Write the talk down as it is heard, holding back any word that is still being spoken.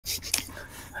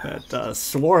That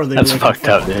swarthy. That's fucked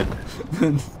up, dude.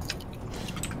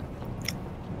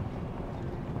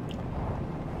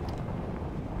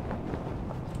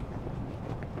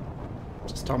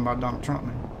 Just talking about Donald Trump,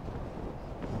 man.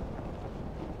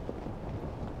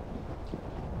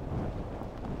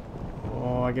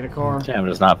 Oh, I get a car. Yeah, I'm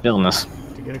just not feeling this.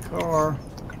 To get a car.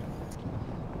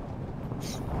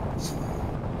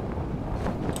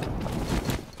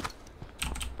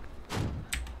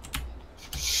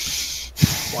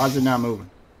 Why is it not moving?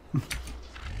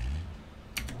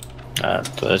 That's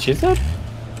what she said.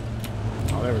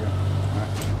 Oh, there we go.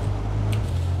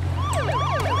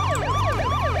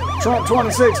 Right. Trump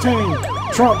 2016!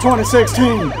 Trump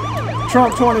 2016!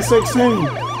 Trump 2016!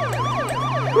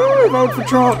 Woo, vote for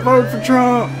Trump! Vote for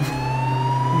Trump!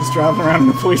 I'm just driving around in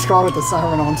the police car with the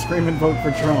siren on screaming, vote for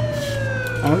Trump.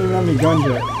 I don't even have any guns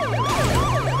yet.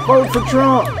 Vote for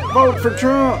Trump! Vote for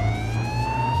Trump!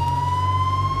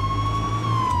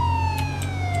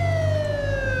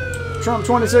 Trump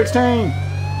 2016!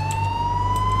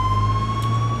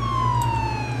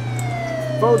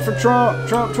 Vote for Trump!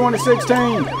 Trump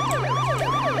 2016!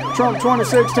 Trump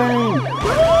 2016! Woo!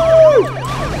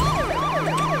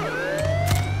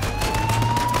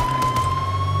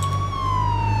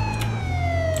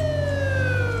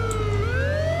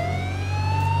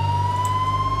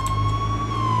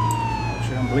 Oh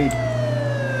shit, I'm bleeding.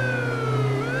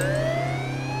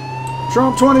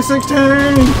 Trump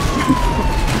 2016!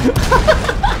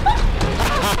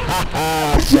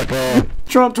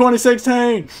 Trump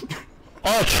 2016!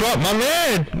 Oh, Trump, my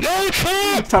man! No,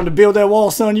 Trump! Time to build that wall,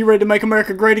 son. You ready to make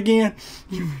America great again?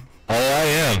 Oh, I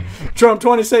am. Trump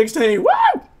 2016! Woo!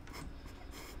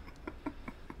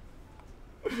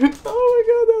 Oh my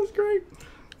god, that was great.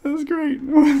 That was great.